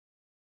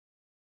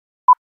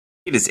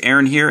It is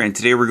Aaron here, and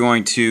today we're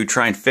going to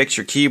try and fix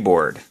your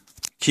keyboard.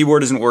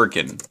 Keyboard isn't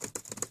working.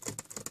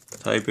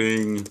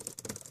 Typing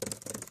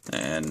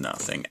and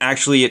nothing.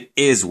 Actually, it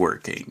is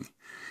working.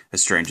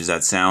 As strange as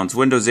that sounds,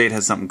 Windows 8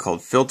 has something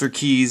called filter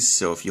keys.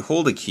 So if you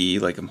hold a key,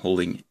 like I'm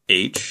holding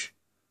H,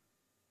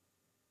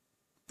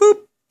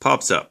 boop,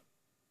 pops up.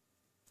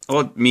 All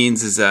it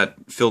means is that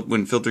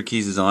when filter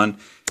keys is on,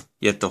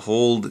 you have to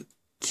hold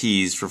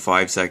keys for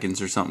 5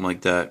 seconds or something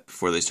like that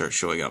before they start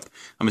showing up.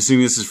 I'm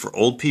assuming this is for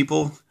old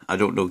people. I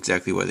don't know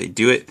exactly why they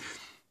do it,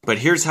 but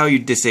here's how you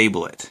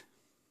disable it.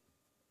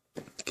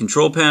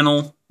 Control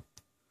panel,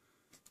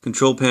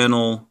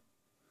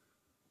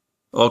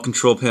 all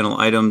control panel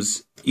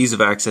items, ease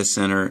of access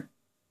center,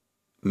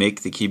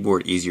 make the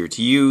keyboard easier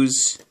to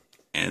use,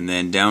 and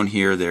then down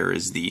here there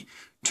is the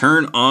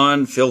turn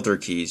on filter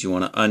keys. You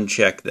want to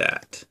uncheck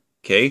that.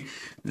 Okay,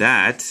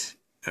 that,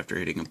 after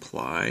hitting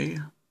apply,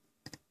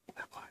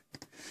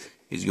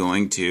 is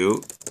going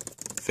to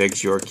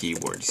fix your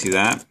keyboard. You see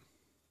that?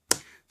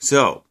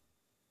 So,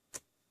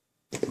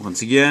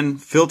 once again,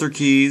 filter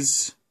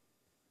keys,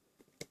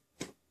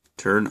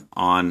 turn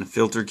on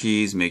filter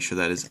keys, make sure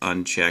that is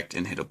unchecked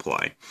and hit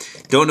apply.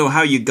 Don't know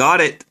how you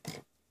got it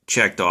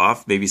checked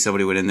off. Maybe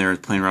somebody went in there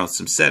and playing around with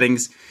some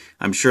settings.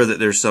 I'm sure that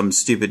there's some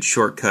stupid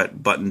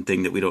shortcut button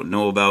thing that we don't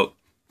know about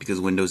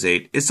because Windows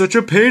 8 is such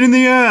a pain in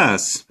the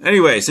ass.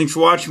 Anyways, thanks for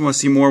watching. Want to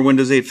see more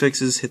Windows 8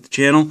 fixes, hit the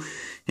channel,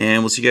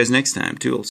 and we'll see you guys next time. Toodles.